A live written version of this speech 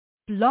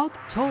Blog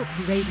Talk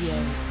Radio.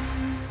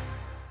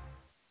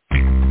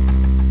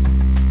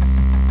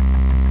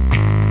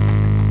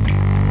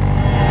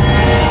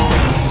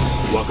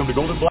 Welcome to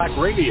Golden Black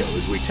Radio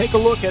as we take a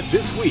look at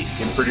this week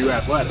in Purdue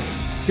athletics.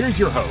 Here's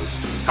your host,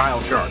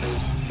 Kyle Charter.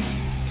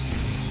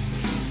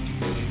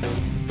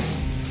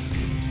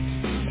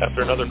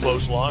 After another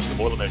close loss, the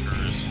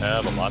Boilermakers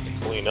have a lot to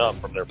clean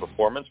up from their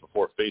performance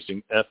before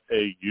facing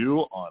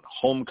FAU on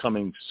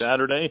homecoming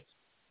Saturday.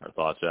 Our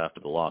thoughts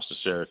after the loss to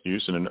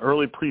Syracuse and an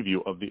early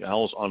preview of the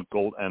Owls on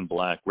Gold and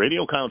Black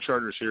Radio. Kyle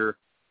Charters here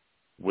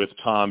with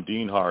Tom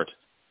Dienhart.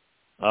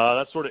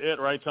 That's sort of it,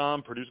 right,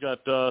 Tom? Purdue's got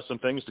some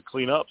things to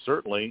clean up,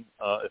 certainly,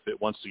 if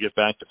it wants to get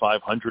back to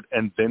 500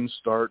 and then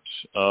start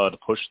to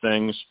push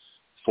things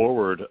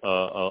forward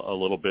a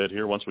little bit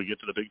here once we get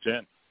to the Big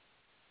Ten.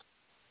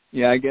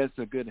 Yeah, I guess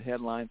a good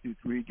headline through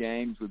 3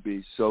 games would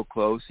be so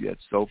close yet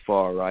so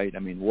far, right? I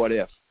mean, what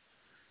if?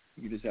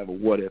 You could just have a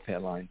what if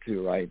headline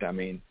too, right? I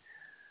mean,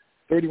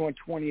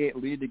 31-28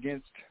 lead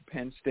against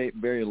Penn State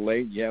very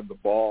late. You have the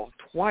ball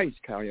twice,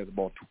 Kyle. You have the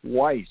ball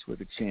twice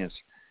with a chance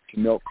to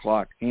milk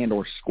clock and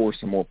or score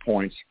some more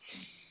points.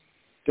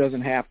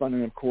 Doesn't happen.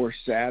 And, of course,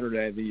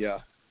 Saturday,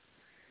 the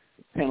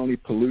penalty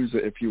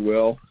palooza, if you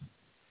will,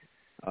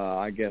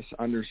 I guess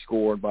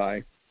underscored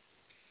by,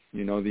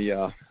 you know,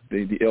 the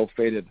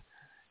ill-fated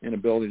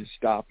inability to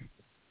stop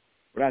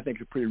what I think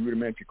is a pretty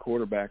rudimentary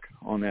quarterback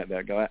on that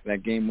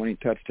game-winning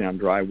touchdown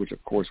drive, which,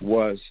 of course,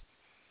 was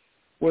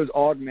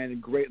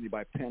augmented greatly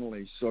by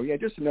penalties. So, yeah,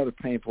 just another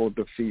painful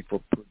defeat for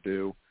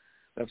Purdue.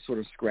 That's sort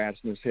of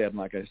scratching his head, and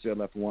like I said,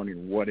 left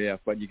wondering what if.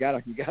 But you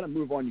gotta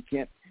move on. You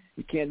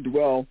can't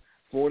dwell.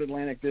 Florida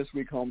Atlantic this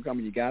week,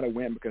 homecoming. You gotta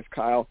win because,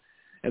 Kyle,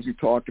 as we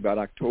talked about,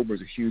 October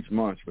is a huge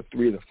month with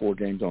 3 of the 4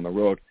 games on the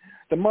road.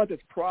 The month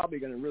that's probably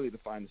going to really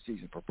define the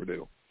season for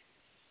Purdue.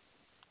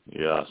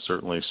 Yeah,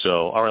 certainly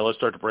so. All right, let's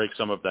start to break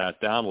some of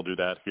that down. We'll do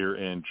that here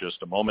in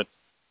just a moment.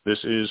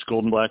 This is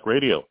Golden Black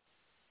Radio.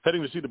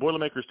 Heading to see the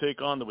Boilermakers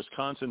take on the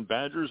Wisconsin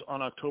Badgers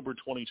on October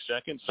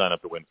 22nd. Sign up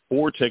to win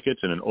 4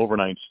 tickets and an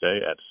overnight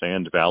stay at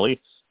Sand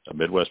Valley, a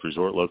Midwest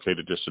resort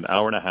located just an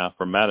hour and a half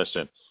from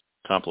Madison.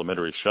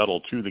 Complimentary shuttle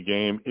to the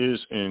game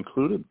is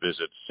included.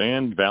 Visit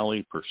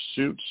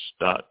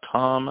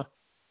sandvalleypursuits.com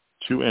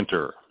to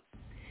enter.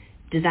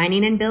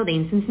 Designing and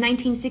building since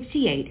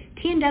 1968,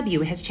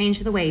 T&W has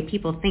changed the way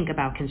people think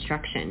about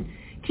construction.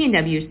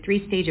 T&W's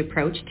 3-stage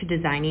approach to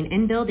designing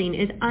and building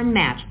is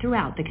unmatched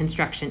throughout the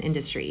construction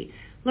industry.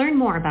 Learn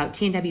more about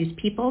T&W's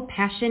people,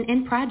 passion,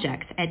 and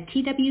projects at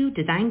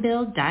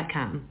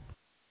twdesignbuild.com.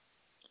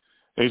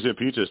 AZIP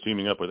Pizza is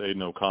teaming up with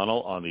Aiden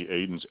O'Connell on the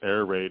Aiden's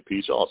Air Raid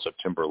Pizza all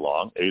September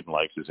long. Aiden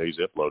likes his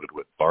AZIP loaded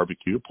with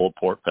barbecue, pulled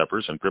pork,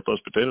 peppers, and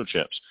Grippo's potato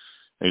chips.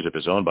 AZIP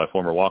is owned by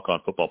former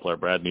walk-on football player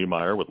Brad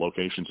Niemeyer with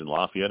locations in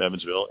Lafayette,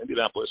 Evansville,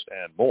 Indianapolis,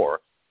 and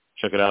more.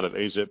 Check it out at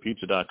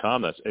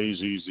azippizza.com. That's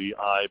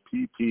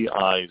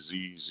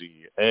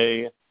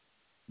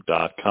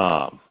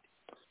AZZIPPIZZA.com.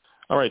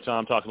 All right,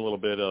 Tom, talking a little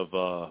bit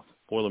of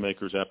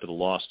Boilermakers after the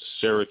loss to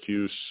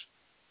Syracuse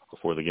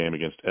before the game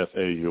against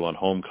FAU on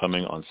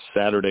homecoming on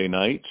Saturday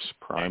night,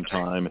 prime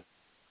time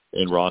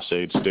in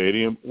Ross-Ade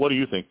Stadium. What do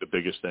you think the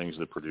biggest things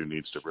that Purdue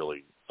needs to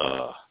really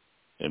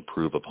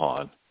improve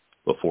upon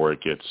before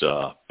it gets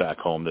back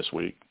home this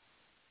week?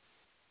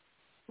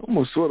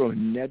 Almost sort of a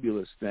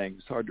nebulous thing.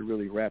 It's hard to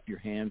really wrap your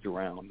hands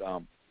around.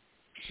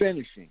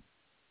 Finishing.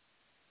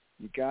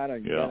 You gotta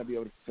be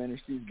able to finish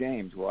these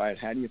games, right?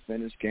 How do you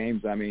finish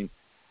games? I mean,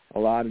 a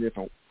lot of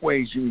different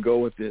ways you can go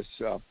with this.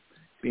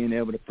 Being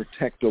able to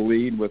protect the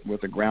lead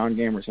with a ground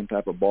game or some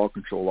type of ball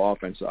control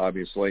offense,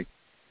 obviously.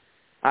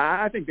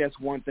 I think that's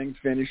one thing,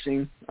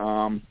 finishing.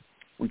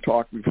 We've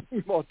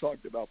all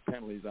talked about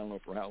penalties, I don't know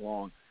for how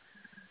long.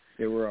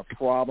 They were a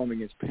problem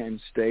against Penn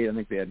State. I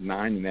think they had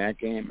 9 in that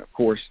game. Of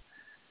course,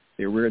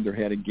 they reared their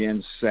head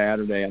again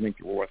Saturday. I think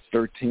they were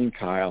 13,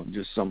 Kyle,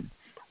 just some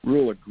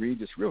real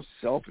egregious, real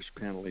selfish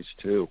penalties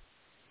too.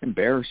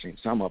 Embarrassing,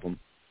 some of them,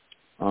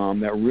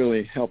 that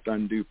really helped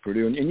undo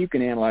Purdue. And you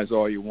can analyze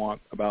all you want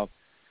about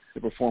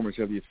the performance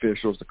of the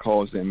officials, the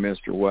calls they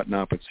missed or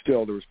whatnot, but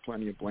still there was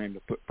plenty of blame to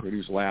put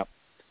Purdue's lap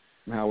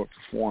and how it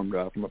performed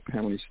from a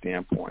penalty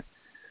standpoint.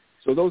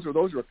 So those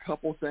are a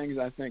couple things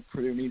I think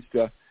Purdue needs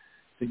to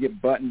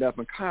get buttoned up.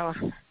 And Kyle,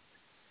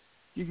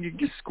 you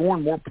just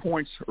scoring more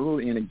points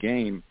early in a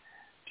game.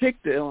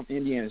 Take the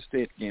Indiana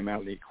State game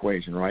out of the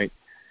equation, right?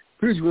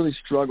 Purdue's really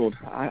struggled,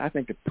 I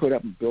think, to put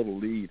up and build a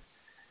lead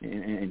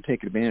and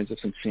take advantage of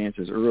some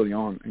chances early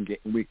on in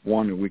week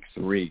 1 and week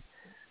 3.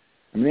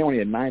 I mean, they only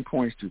had 9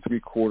 points through 3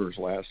 quarters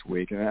last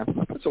week, and that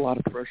puts a lot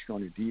of pressure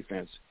on your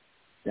defense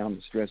down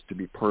the stretch to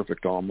be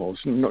perfect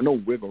almost. No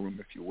wiggle room,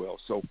 if you will.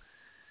 So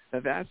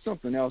that's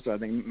something else, I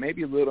think.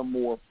 Maybe a little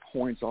more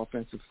points,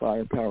 offensive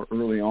firepower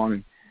early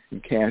on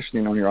and cashing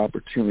in on your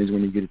opportunities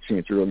when you get a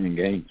chance early in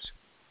games.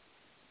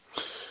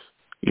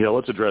 Yeah,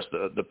 let's address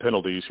the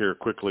penalties here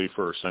quickly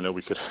first. I know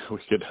we could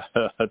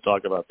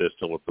talk about this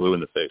till we're blue in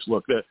the face.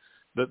 Look,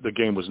 the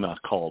game was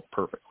not called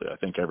perfectly. I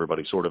think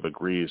everybody sort of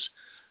agrees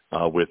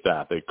with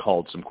that. They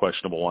called some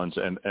questionable ones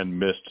and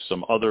missed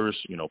some others,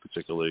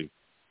 particularly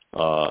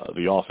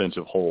the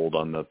offensive hold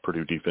on the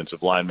Purdue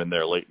defensive lineman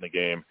there late in the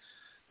game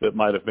that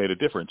might have made a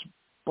difference.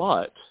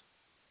 But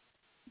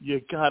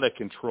you got to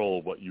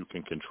control what you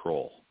can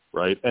control,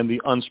 right? And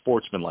the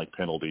unsportsmanlike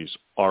penalties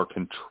are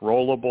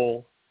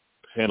controllable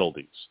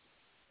penalties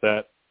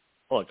that,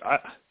 look,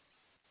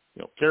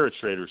 Garrett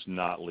Schrader's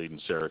not leading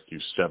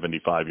Syracuse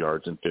 75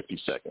 yards in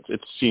 50 seconds.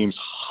 It seems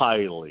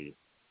highly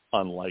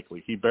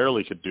unlikely. He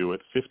barely could do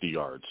it 50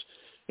 yards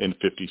in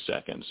 50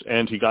 seconds.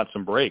 And he got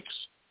some breaks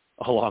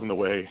along the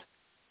way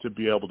to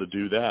be able to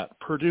do that.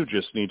 Purdue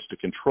just needs to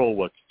control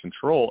what can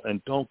control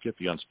and don't get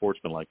the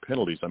unsportsmanlike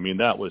penalties. I mean,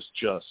 that was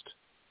just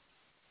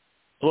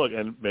 – look,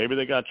 and maybe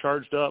they got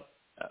charged up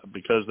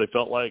because they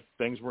felt like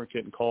things weren't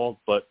getting called.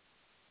 But,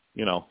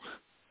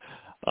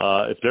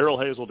 if Darrell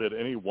Hazel did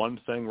any one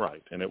thing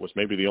right, and it was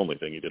maybe the only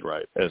thing he did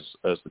right as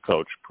the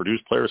coach, Purdue's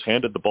players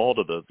handed the ball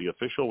to the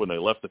official when they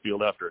left the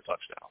field after a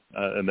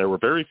touchdown. And there were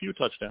very few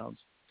touchdowns,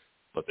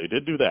 but they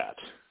did do that.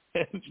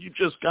 And you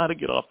just got to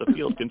get off the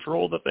field,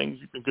 control the things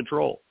you can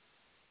control.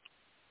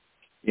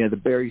 Yeah, the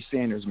Barry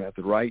Sanders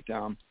method, right?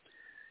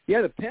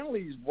 The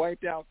penalties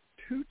wiped out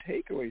 2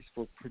 takeaways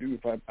for Purdue,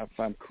 if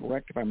I'm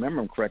correct, if I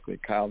remember them correctly,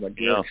 Kyle. Like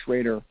Garrett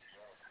Schrader,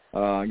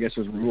 I guess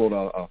was ruled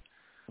a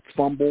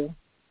fumble,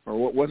 or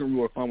what wasn't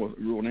ruled a fumble, was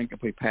ruled an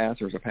incomplete pass.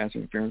 There was a pass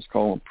interference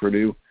call on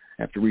Purdue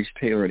after Reese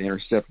Taylor had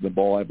intercepted the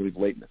ball, I believe,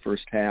 late in the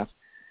first half.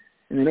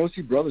 And then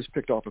O.C. Brothers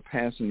picked off a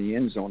pass in the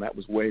end zone. That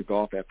was waved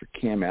off after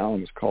Cam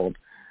Allen was called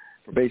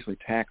for basically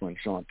tackling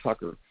Sean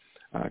Tucker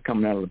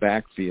coming out of the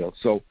backfield.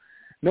 So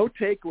no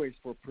takeaways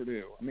for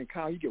Purdue. I mean,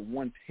 Kyle, you get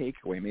one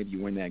takeaway, maybe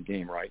you win that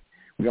game, right?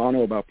 We all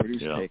know about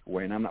Purdue's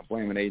takeaway, and I'm not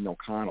blaming Aiden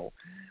O'Connell.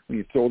 When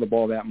you throw the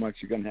ball that much,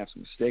 you're going to have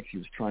some mistakes. He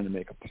was trying to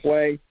make a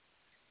play.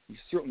 He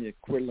certainly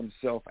acquitted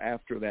himself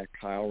after that,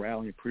 Kyle,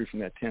 rallying Purdue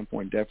from that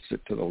 10-point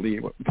deficit to the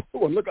lead.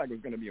 What looked like it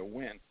was going to be a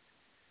win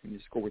when you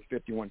score with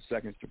 51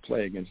 seconds to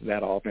play against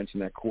that offense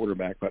and that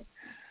quarterback, but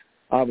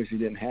obviously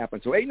didn't happen.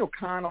 So Aiden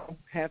O'Connell,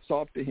 hats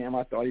off to him.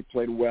 I thought he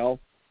played well.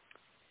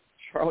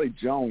 Charlie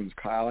Jones,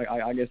 Kyle,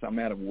 I guess I'm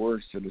out of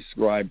words to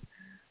describe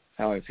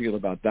how I feel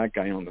about that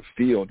guy on the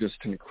field. Just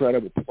an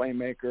incredible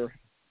playmaker.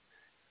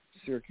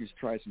 Syracuse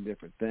tried some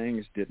different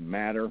things. Didn't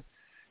matter.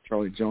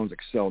 Charlie Jones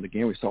excelled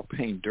again. We saw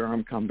Payne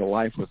Durham come to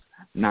life with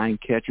 9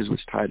 catches,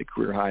 which tied a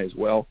career high as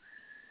well.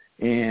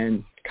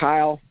 And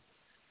Kyle,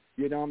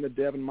 get on the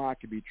Devin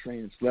Mockabee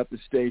train. It's left the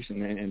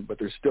station, but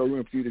there's still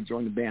room for you to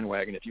join the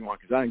bandwagon if you want,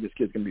 because I think this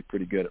kid's going to be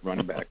pretty good at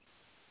running back.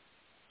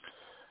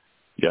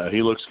 Yeah,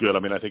 he looks good. I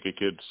mean, I think it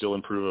could still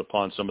improve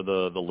upon some of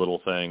the little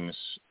things.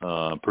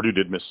 Purdue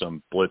did miss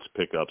some blitz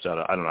pickups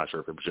I'm not sure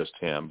if it was just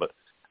him, but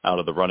out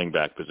of the running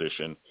back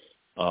position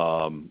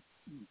on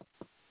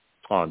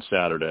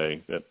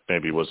Saturday. That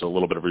maybe was a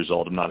little bit of a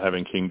result of not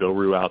having King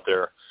Doru out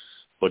there.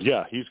 But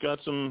yeah, he's got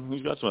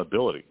some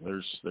ability.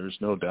 There's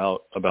no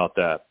doubt about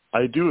that.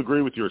 I do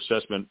agree with your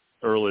assessment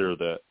earlier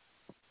that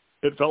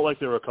it felt like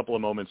there were a couple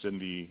of moments in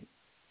the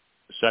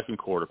second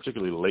quarter,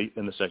 particularly late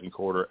in the second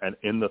quarter and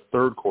in the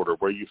third quarter,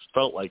 where you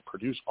felt like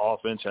Purdue's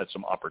offense had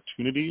some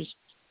opportunities,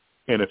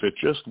 and if it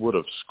just would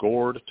have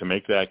scored to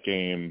make that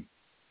game,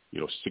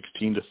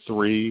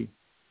 16-3,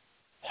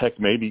 heck,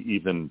 maybe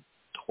even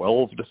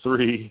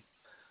 12-3,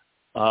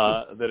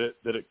 that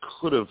it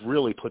could have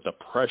really put the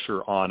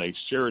pressure on a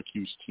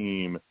Syracuse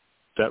team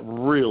that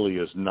really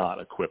is not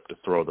equipped to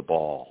throw the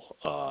ball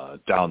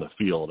down the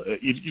field.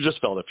 You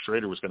just felt if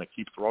Schrader was going to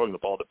keep throwing the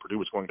ball, that Purdue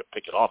was going to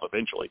pick it off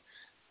eventually.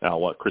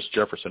 Now, Chris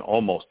Jefferson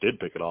almost did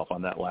pick it off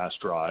on that last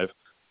drive.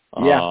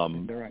 Yeah,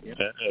 they're right. Yeah.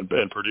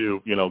 And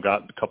Purdue,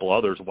 got a couple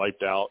others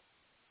wiped out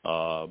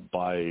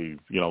by,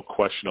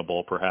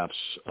 questionable perhaps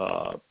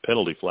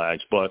penalty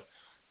flags. But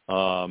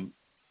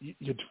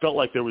you felt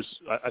like there was,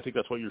 I think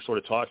that's what you're sort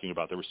of talking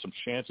about. There was some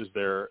chances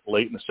there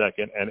late in the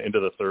second and into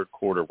the third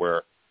quarter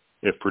where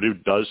if Purdue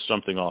does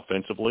something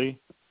offensively,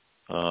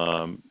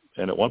 and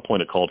at one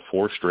point it called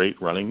 4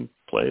 straight running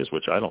plays,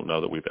 which I don't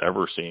know that we've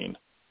ever seen,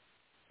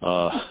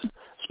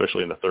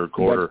 especially in the third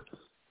quarter.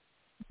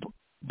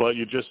 But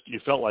you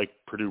felt like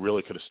Purdue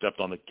really could have stepped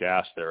on the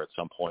gas there at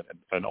some point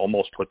and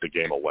almost put the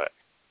game away.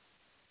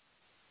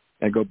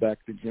 And go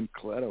back to Jim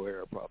Coletto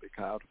era probably,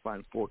 Kyle, to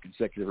find 4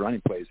 consecutive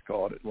running plays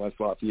called at West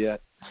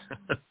Lafayette.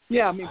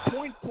 Yeah, I mean,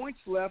 points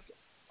left,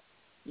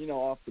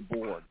 off the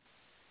board.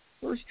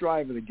 First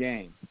drive of the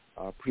game,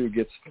 Purdue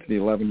gets to the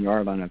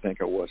 11-yard line, I think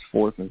it was,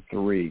 4th and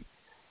 3.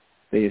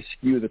 They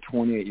eschew the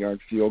 28-yard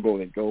field goal.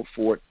 They go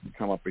for it and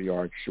come up a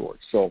yard short.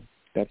 So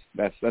that's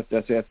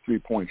 3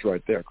 points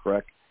right there,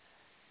 correct?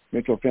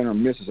 Mitchell Fenner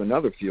misses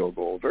another field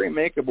goal, a very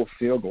makeable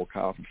field goal,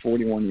 Kyle, from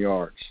 41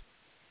 yards.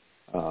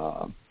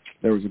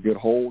 There was a good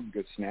hold,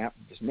 good snap,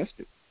 just missed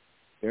it.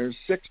 There's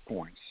 6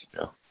 points.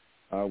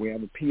 Yeah. We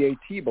have a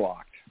PAT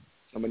blocked.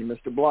 Somebody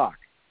missed a block.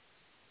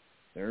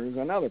 There's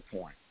another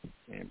point.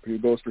 And Purdue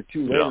goes for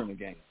 2 later in the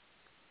game.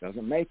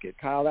 Doesn't make it.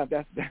 Kyle,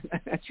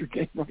 that's your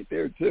game right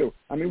there, too.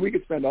 I mean, we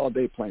could spend all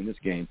day playing this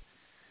game.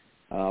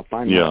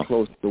 Finding how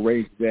close the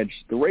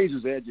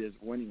Razor's edge is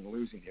winning and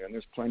losing here, and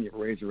there's plenty of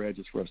Razor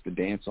edges for us to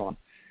dance on.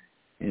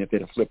 And if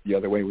they'd have flipped the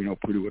other way, we know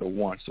Purdue would have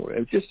won. So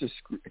it's just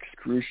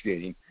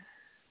excruciating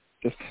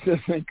to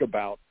think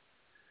about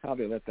how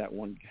they let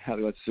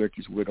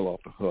Syracuse wiggle off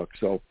the hook.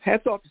 So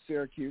hats off to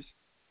Syracuse.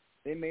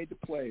 They made the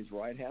plays,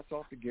 right? Hats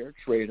off to Garrett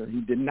Schrader.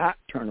 He did not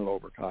turn it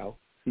over, Kyle.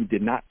 He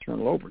did not turn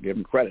it over. Give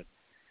him credit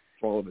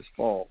for all of his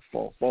faults.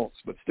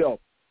 But still,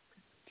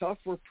 tough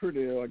for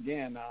Purdue.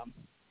 Again,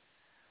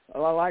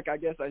 like I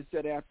guess I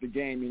said after the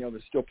game,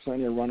 there's still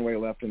plenty of runway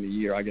left in the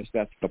year. I guess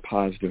that's the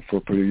positive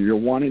for Purdue. You're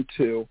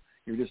 1-2.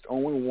 You're just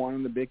 0-1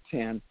 in the Big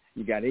Ten.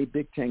 You got 8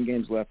 Big Ten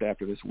games left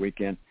after this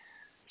weekend.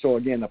 So,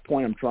 again, the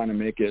point I'm trying to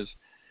make is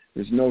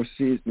there's no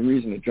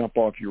reason to jump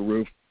off your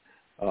roof.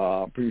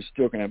 Purdue's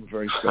still going to have a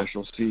very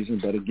special season.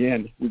 But,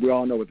 again, we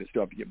all know what they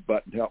still have to get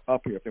buttoned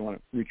up here if they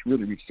want to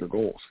really reach their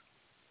goals.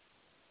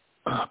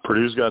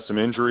 Purdue's got some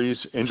injuries.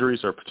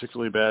 Injuries are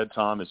particularly bad,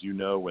 Tom, as you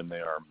know, when they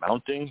are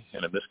mounting.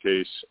 And in this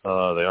case, they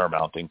are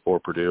mounting for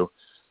Purdue.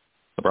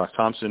 Brock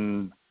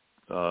Thompson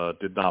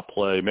did not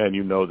play. Man,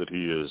 you know that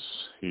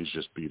he's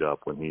just beat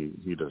up when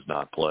he does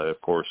not play.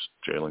 Of course,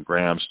 Jalen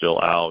Graham still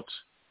out.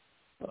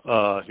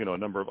 A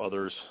number of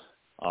others.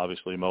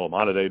 Obviously, Mo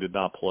Amadade did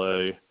not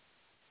play.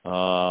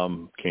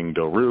 King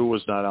Doru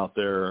was not out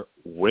there.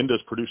 When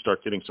does Purdue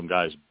start getting some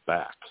guys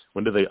back?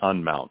 When do they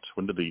unmount?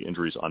 When do the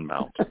injuries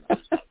unmount?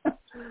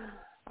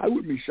 I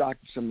wouldn't be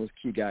shocked if some of those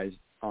key guys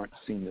aren't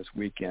seen this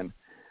weekend.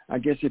 I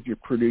guess if you're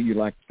Purdue, you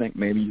like to think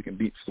maybe you can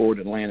beat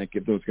Florida Atlantic,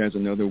 give those guys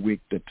another week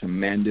to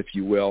mend, if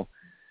you will.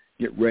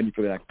 Get ready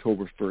for that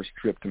October 1st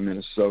trip to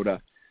Minnesota.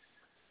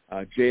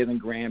 Jalen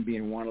Graham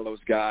being one of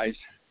those guys.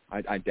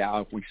 I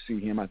doubt if we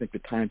see him. I think the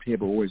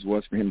timetable always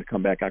was for him to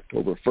come back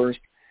October 1st.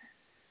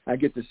 I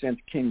get the sense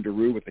King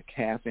Doru with the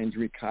calf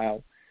injury,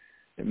 Kyle,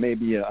 it may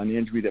be an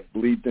injury that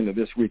bleeds into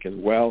this week as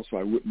well, so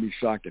I wouldn't be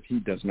shocked if he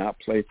does not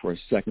play for a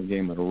second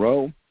game in a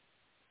row.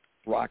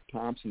 Brock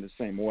Thompson the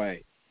same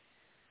way.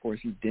 Of course,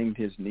 he dinged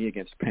his knee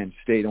against Penn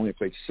State, only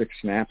played 6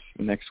 snaps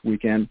the next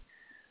weekend.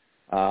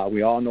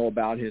 We all know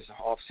about his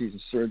off-season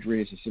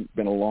surgeries. It's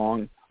been a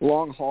long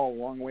haul,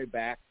 long way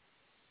back.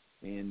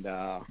 And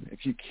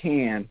if you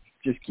can,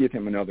 just give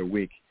him another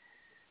week.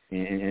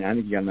 And I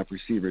think you got enough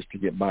receivers to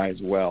get by as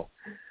well.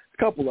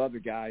 A couple other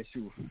guys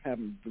who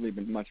haven't really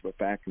been much of a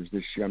factor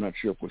this year. I'm not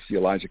sure if we'll see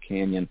Elijah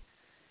Canyon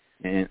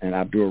and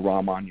Abdul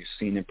Rahman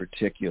Yassin in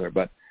particular.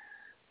 But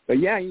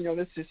yeah,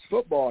 this is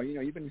football.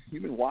 You've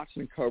been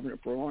watching and covering it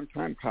for a long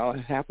time, Kyle.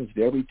 It happens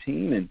to every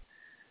team, and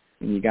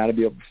you got to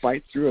be able to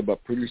fight through it.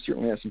 But Purdue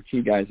certainly has some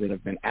key guys that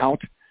have been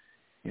out.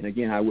 And,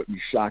 again, I wouldn't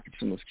be shocked if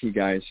some of those key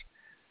guys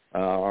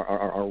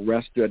are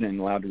rested and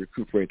allowed to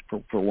recuperate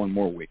for one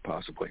more week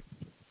possibly.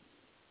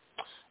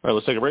 All right,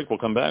 let's take a break. We'll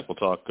come back. We'll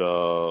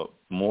talk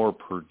more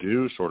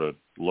Purdue, sort of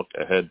look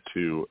ahead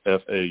to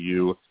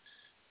FAU,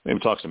 maybe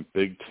talk some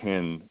Big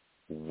Ten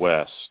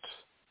West,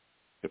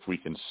 if we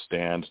can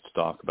stand to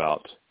talk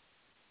about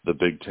the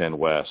Big Ten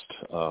West,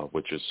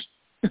 which is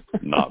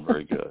not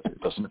very good,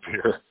 it doesn't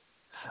appear.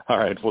 All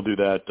right, we'll do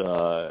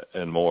that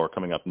and more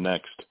coming up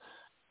next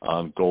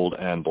on Gold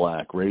and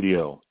Black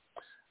Radio.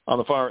 On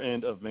the far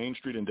end of Main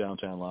Street in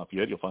downtown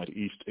Lafayette, you'll find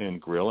East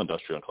End Grill,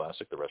 industrial and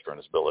classic. The restaurant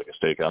is built like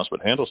a steakhouse,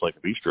 but handles like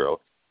a bistro.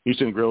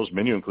 East End Grill's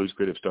menu includes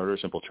creative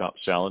starters, simple chopped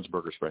salads,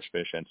 burgers, fresh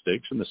fish, and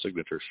steaks, and the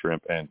signature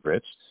shrimp and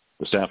grits.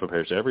 The staff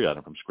prepares every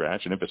item from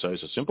scratch and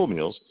emphasizes simple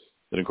meals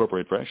that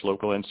incorporate fresh,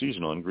 local, and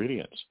seasonal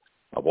ingredients.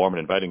 A warm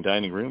and inviting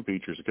dining room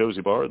features a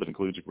cozy bar that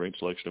includes a great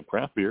selection of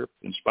craft beer,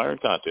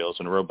 inspired cocktails,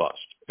 and a robust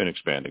and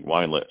expanding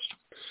wine list.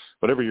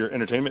 Whatever your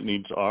entertainment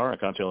needs are, a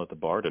cocktail at the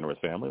bar, dinner with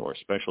family, or a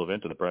special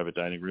event in the private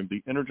dining room,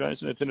 the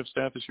energized and attentive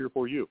staff is here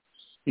for you.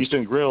 East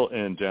End Grill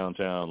in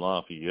downtown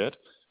Lafayette.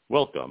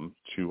 Welcome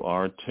to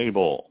our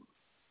table.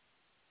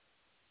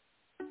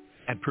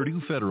 At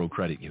Purdue Federal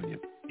Credit Union,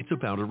 it's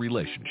about a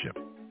relationship.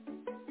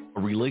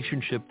 A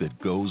relationship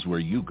that goes where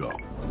you go,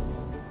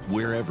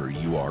 wherever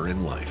you are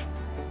in life.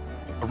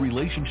 A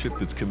relationship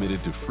that's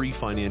committed to free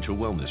financial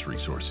wellness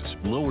resources,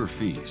 lower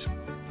fees,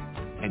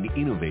 and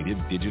innovative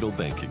digital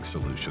banking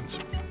solutions.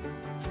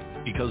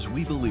 Because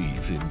we believe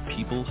in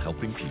people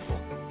helping people.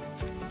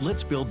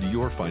 Let's build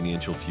your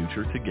financial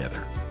future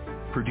together.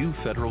 Purdue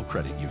Federal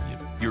Credit Union,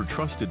 your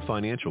trusted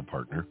financial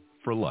partner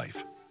for life.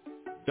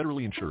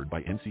 Federally insured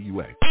by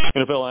NCUA.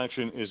 NFL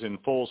action is in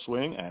full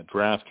swing at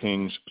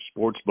DraftKings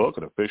Sportsbook,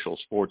 an official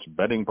sports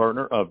betting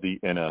partner of the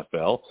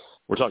NFL.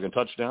 We're talking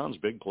touchdowns,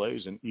 big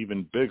plays, and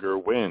even bigger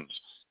wins.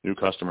 New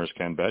customers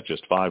can bet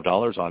just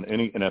 $5 on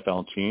any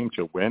NFL team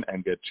to win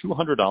and get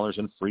 $200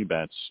 in free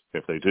bets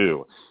if they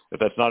do.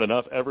 If that's not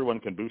enough, everyone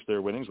can boost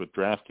their winnings with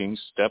DraftKings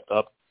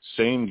stepped-up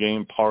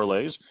same-game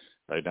parlays.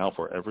 Right now,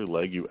 for every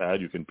leg you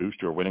add, you can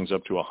boost your winnings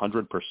up to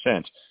 100%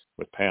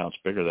 with payouts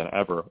bigger than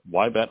ever.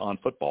 Why bet on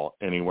football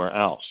anywhere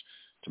else?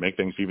 To make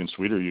things even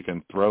sweeter, you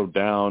can throw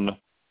down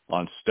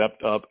on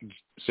stepped-up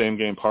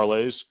same-game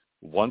parlays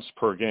once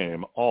per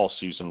game all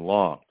season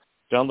long.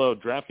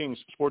 Download DraftKings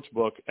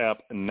Sportsbook app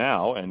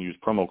now and use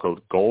promo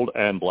code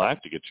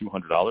GOLDANDBLACK to get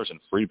 $200 in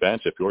free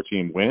bets if your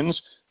team wins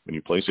when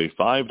you place a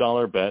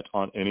 $5 bet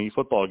on any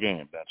football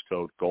game. That's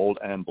code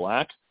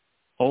GOLDANDBLACK.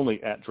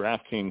 Only at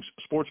DraftKings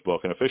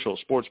Sportsbook, an official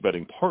sports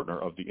betting partner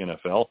of the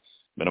NFL.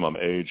 Minimum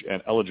age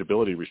and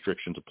eligibility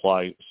restrictions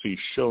apply. See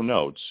show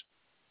notes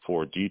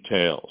for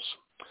details.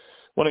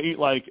 Want to eat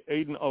like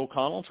Aiden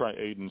O'Connell? Try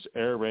Aiden's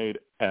Air Raid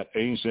at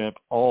AZIP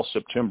all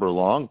September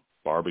long.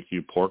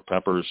 Barbecue pork,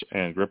 peppers,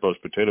 and Grippo's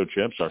potato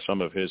chips are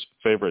some of his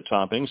favorite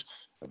toppings.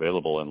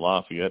 Available in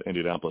Lafayette,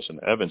 Indianapolis, and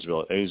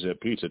Evansville at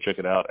AZIP Pizza. Check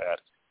it out at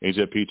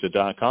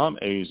azippizza.com,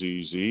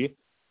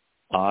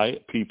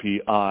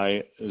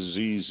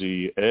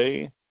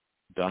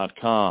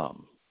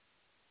 AZZIPPIZZA.com.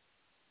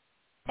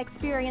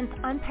 Experience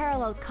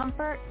unparalleled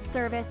comfort,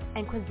 service,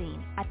 and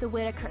cuisine at the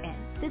Whitaker Inn.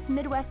 This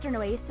Midwestern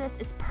oasis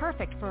is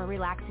perfect for a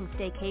relaxing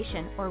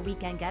staycation or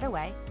weekend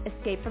getaway.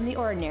 Escape from the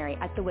ordinary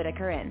at the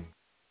Whitaker Inn.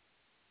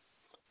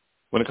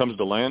 When it comes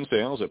to land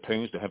sales, it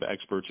pays to have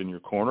experts in your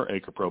corner.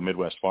 AcrePro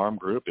Midwest Farm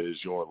Group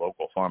is your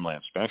local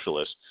farmland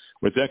specialist.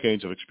 With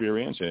decades of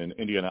experience in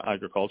Indiana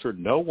agriculture,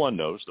 no one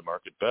knows the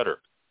market better.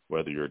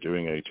 Whether you're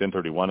doing a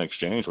 1031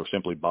 exchange or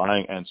simply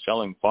buying and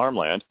selling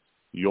farmland,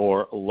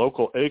 your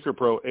local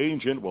AcrePro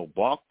agent will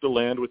walk the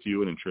land with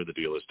you and ensure the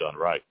deal is done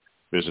right.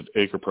 Visit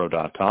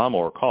acrepro.com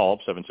or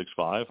call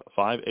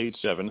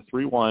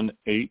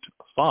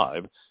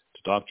 765-587-3185 to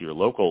talk to your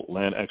local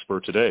land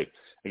expert today.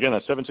 Again,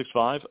 that's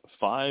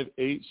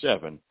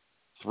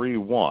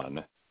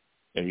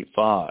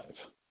 765-587-3185.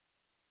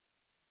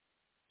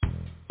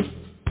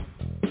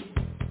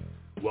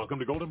 Welcome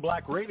to Golden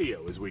Black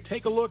Radio as we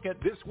take a look at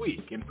this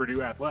week in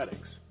Purdue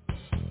athletics.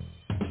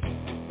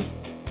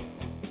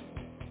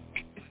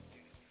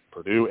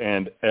 Purdue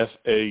and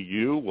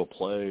FAU will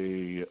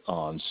play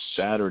on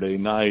Saturday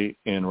night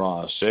in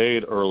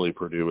Ross-Ade. Early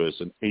Purdue is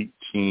an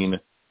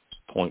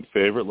 18-point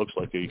favorite. Looks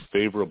like a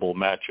favorable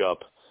matchup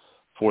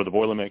for the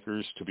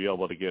Boilermakers to be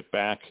able to get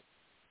back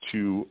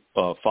to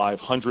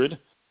 500.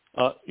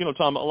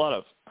 Tom, a lot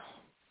of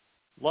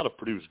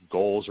Purdue's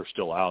goals are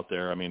still out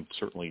there. I mean,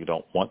 certainly you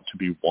don't want to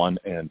be 1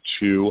 and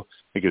 2.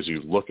 Because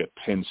you look at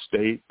Penn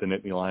State, the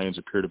Nittany Lions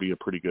appear to be a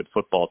pretty good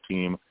football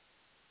team.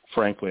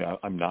 Frankly,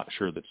 I'm not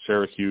sure that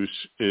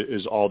Syracuse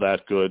is all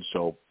that good,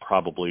 so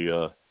probably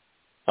a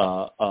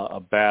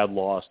bad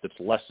loss that's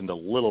lessened a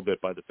little bit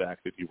by the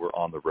fact that you were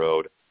on the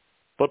road.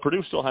 But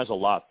Purdue still has a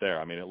lot there.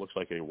 I mean, it looks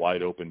like a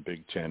wide-open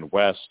Big Ten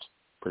West.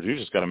 Purdue's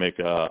just got to make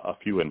a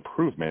few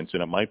improvements,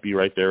 and it might be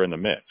right there in the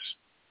mix.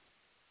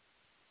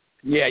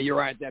 Yeah, you're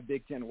right. That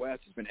Big Ten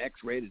West has been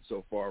X-rated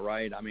so far,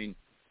 right? I mean,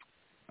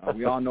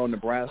 we all know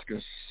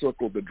Nebraska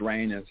circled the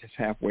drain. It's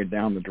halfway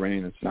down the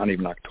drain. It's not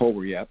even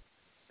October yet.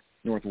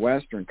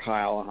 Northwestern,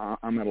 Kyle,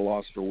 I'm at a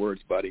loss for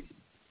words, buddy.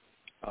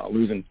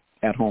 Losing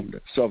at home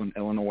to Southern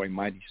Illinois,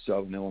 mighty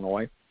Southern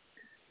Illinois.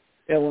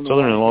 Southern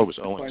Illinois was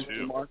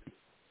 0-2.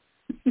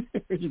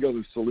 You go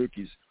to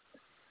Salukis,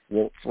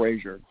 Walt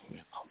Frazier.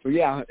 So,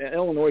 yeah,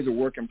 Illinois is a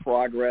work in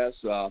progress.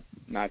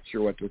 Not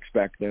sure what to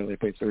expect there. They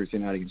played Thursday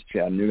night against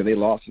Chattanooga. They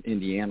lost in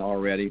Indiana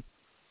already.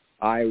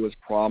 Iowa's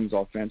problems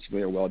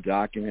offensively are well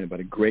documented, but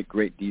a great,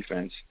 great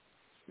defense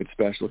with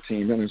special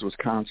teams. And there's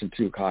Wisconsin,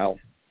 too, Kyle.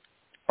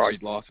 Already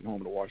lost at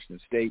home to Washington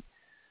State.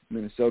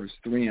 Minnesota's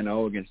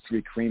 3-0 against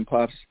 3 Cream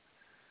Puffs.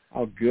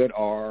 How good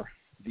are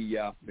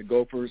the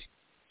Gophers?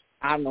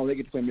 I don't know. They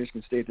get to play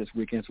Michigan State this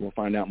weekend, so we'll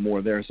find out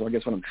more there. So I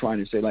guess what I'm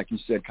trying to say, like you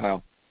said,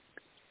 Kyle,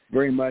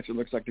 very much it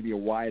looks like to be a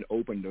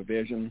wide-open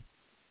division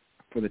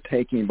for the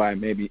taking by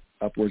maybe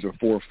upwards of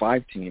 4 or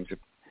 5 teams. If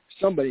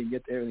somebody can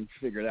get everything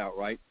figured out,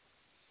 right?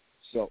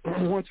 So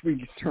once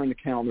we turn the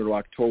calendar to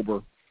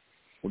October,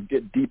 we'll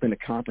get deep into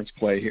conference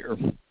play here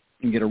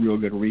and get a real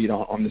good read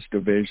on this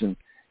division.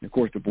 And, of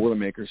course, the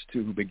Boilermakers,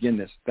 too, who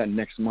begin that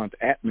next month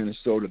at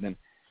Minnesota, then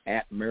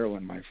at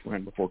Maryland, my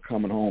friend, before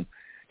coming home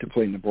to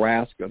play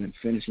Nebraska, then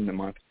finishing the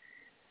month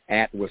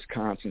at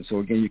Wisconsin. So,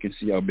 again, you can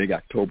see how big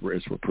October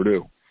is for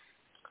Purdue.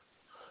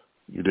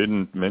 You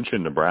didn't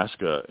mention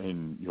Nebraska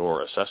in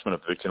your assessment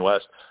of the Big Ten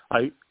West.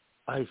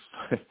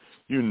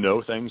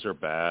 Things are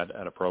bad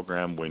at a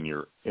program when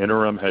your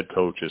interim head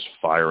coach is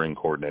firing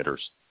coordinators.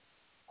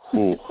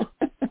 Ooh,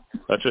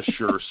 that's a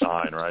sure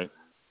sign, right?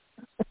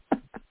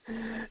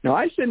 No,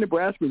 I said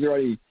Nebraska was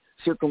already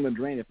circling the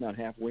drain, if not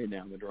halfway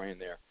down the drain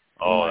there.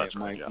 Oh, that's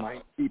right. Yeah.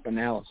 My deep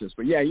analysis.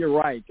 But, yeah, you're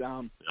right.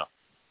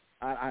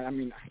 I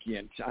mean,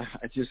 again,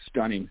 it's just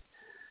stunning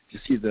to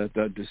see the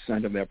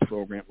descent of that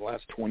program the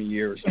last 20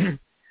 years.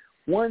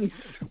 Every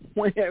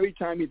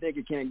time you think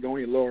it can't go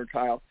any lower,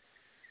 Kyle,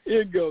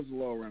 it goes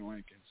lower in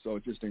Lincoln. So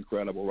it's just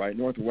incredible, right?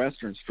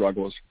 Northwestern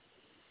struggles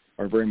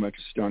are very much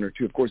a stunner,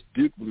 too. Of course,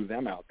 Duke blew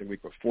them out the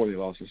week before they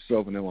lost to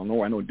Southern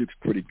Illinois. I know Duke's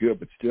pretty good,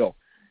 but still.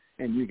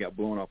 And you got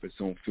blown off its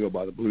own field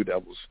by the Blue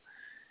Devils.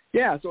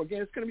 Yeah, so,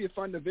 again, it's going to be a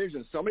fun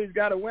division. Somebody's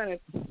got to win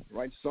it,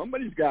 right?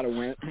 Somebody's got to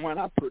win it. Why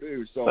not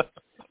Purdue? So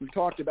we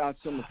talked about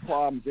some of the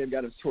problems they've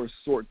got to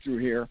sort through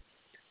here.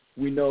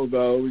 We know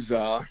those.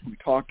 We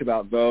talked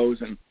about those.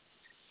 And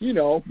you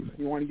know,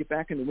 you want to get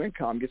back in the win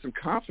column, get some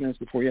confidence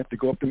before you have to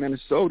go up to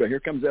Minnesota. Here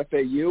comes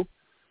FAU.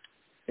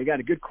 They got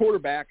a good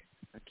quarterback,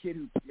 a kid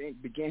who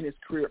began his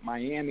career at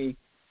Miami,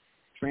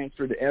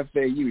 transferred to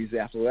FAU. He's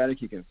athletic.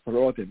 He can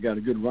throw it. They've got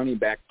a good running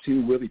back,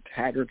 too. Willie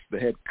Taggart's the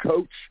head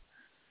coach,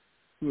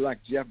 who, like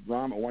Jeff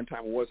Brom, at one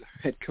time was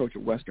a head coach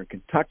at Western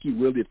Kentucky.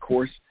 Willie, of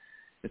course,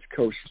 has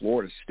coached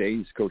Florida State.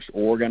 He's coached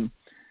Oregon.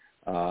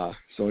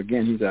 So,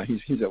 again,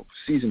 he's a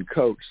seasoned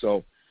coach.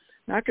 So,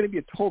 not going to be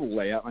a total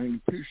layout. I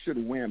mean, Purdue should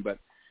win, but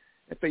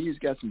FAU's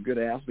got some good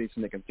athletes,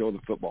 and they can throw the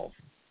football.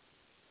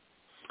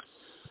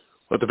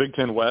 But the Big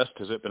Ten West,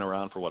 has it been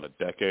around for, what, a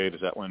decade?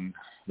 Is that when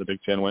the Big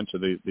Ten went to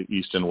the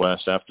East and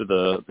West after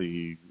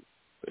the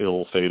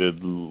ill-fated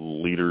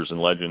leaders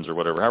and legends or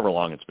whatever, however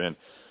long it's been?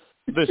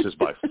 This is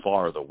by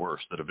far the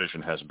worst the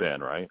division has been,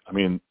 right? I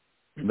mean,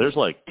 there's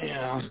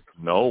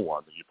no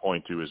one that you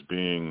point to as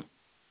being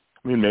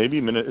 – I mean, maybe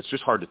it's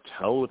just hard to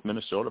tell with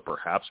Minnesota.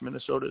 Perhaps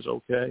Minnesota is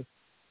okay.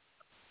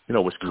 You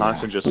know,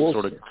 Wisconsin just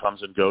sort of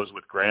comes and goes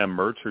with Graham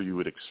Mertz, you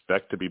would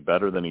expect to be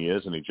better than he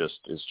is, and he just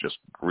is just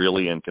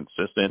really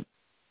inconsistent.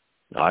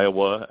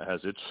 Iowa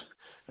has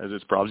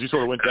its problems. You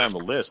sort of went down the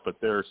list, but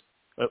there's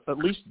at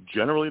least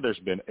generally there's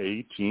been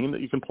a team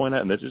that you can point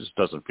at, and it just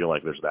doesn't feel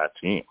like there's that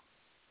team.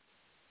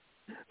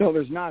 No,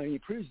 there's not. I mean,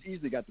 Purdue's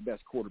easily got the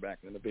best quarterback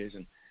in the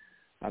division.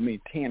 I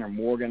mean, Tanner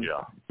Morgan.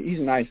 Yeah. He's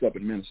nice up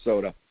in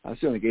Minnesota. I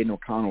certainly Gaden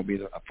O'Connell will be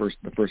the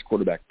first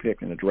quarterback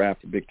pick in the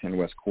draft, the Big Ten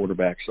West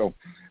quarterback. So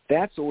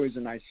that's always a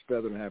nice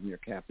feather to have in your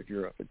cap if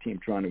you're a team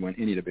trying to win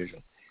any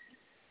division.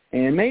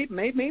 And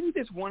maybe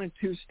this 1 and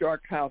 2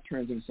 start, Kyle,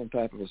 turns into some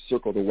type of a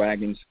circle the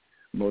wagons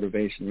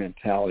motivation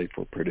mentality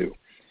for Purdue.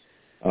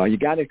 You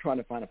got to try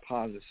to find a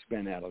positive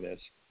spin out of this.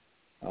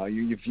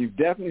 You've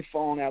definitely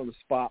fallen out of the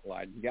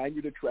spotlight. You got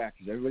your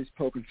detractors. Everybody's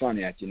poking fun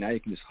at you. Now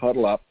you can just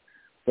huddle up,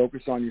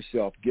 focus on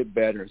yourself, get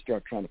better, and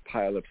start trying to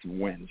pile up some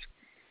wins.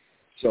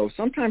 So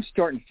sometimes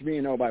starting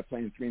 3-0 by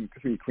playing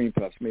three cream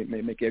puffs may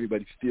make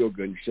everybody feel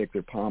good and shake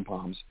their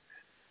pom-poms.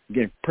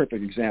 Again,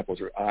 perfect examples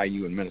are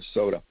IU and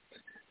Minnesota.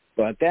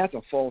 But that's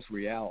a false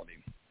reality.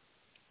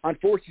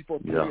 Unfortunately for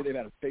Purdue, they've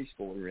had a face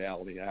full of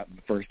reality out in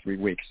the first 3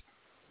 weeks.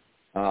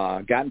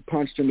 Gotten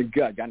punched in the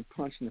gut, gotten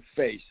punched in the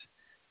face.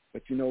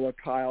 But you know what,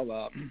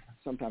 Kyle?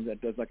 Sometimes that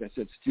does, like I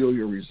said, steal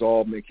your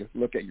resolve, make you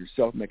look at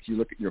yourself, makes you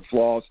look at your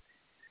flaws,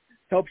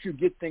 helps you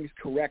get things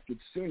corrected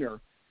sooner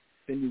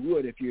than you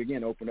would if you,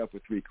 again, open up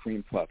with 3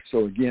 cream puffs.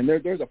 So, again,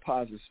 there's a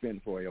positive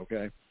spin for you,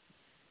 okay?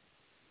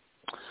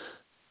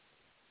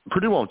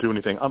 Purdue won't do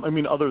anything. I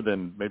mean, other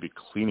than maybe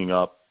cleaning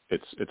up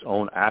its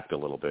own act a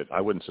little bit.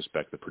 I wouldn't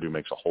suspect that Purdue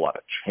makes a whole lot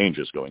of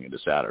changes going into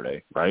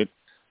Saturday, right?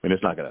 I mean,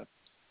 it's not going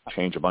to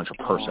change a bunch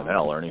of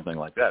personnel or anything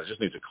like that. It just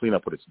needs to clean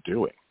up what it's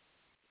doing.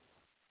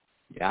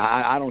 Yeah,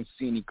 I don't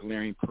see any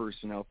glaring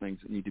personnel things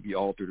that need to be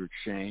altered or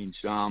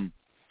changed.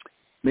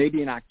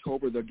 Maybe in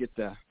October they'll get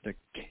the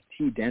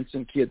T.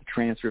 Denson kid, the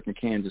transfer from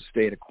Kansas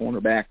State, a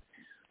cornerback,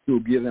 who will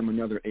give them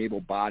another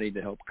able body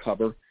to help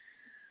cover.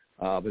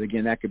 But,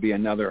 again, that could be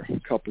another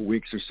couple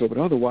weeks or so. But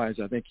otherwise,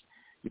 I think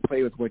you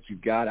play with what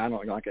you've got.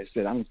 Like I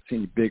said, I don't see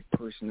any big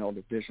personnel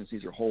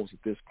deficiencies or holes at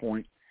this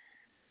point.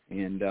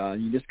 And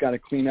you just got to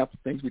clean up the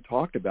things we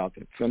talked about,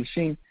 the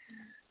finishing,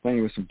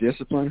 playing with some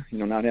discipline,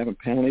 not having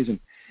penalties, and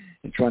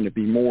trying to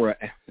be more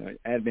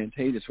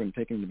advantageous when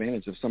taking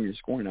advantage of some of your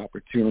scoring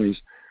opportunities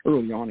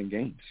early on in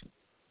games.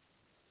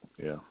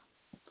 Yeah.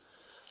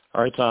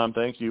 All right, Tom,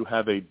 thank you.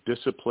 Have a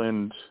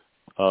disciplined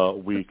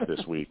week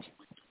this week.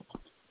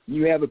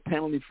 You have a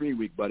penalty-free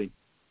week, buddy.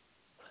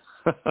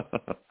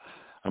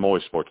 I'm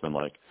always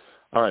sportsmanlike.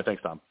 All right,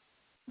 thanks, Tom.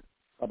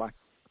 Bye-bye. All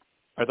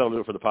right, that'll do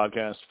it for the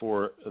podcast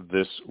for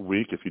this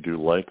week. If you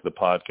do like the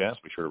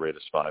podcast, be sure to rate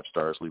us 5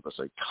 stars. Leave us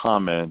a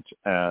comment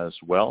as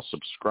well.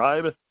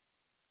 Subscribe,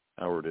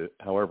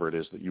 however it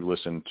is that you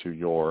listen to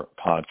your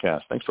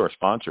podcast. Thanks to our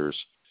sponsors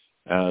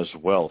as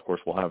well. Of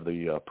course, we'll have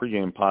the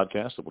pregame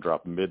podcast that will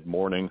drop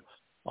mid-morning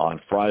on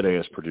Friday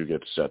as Purdue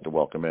gets set to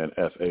welcome in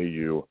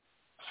FAU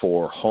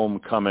for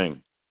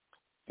homecoming.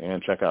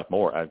 And check out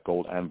more at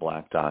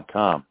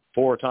goldandblack.com.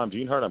 For Tom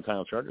Dienhart, I'm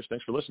Kyle Chargers.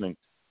 Thanks for listening.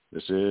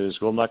 This is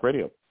Gold and Black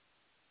Radio.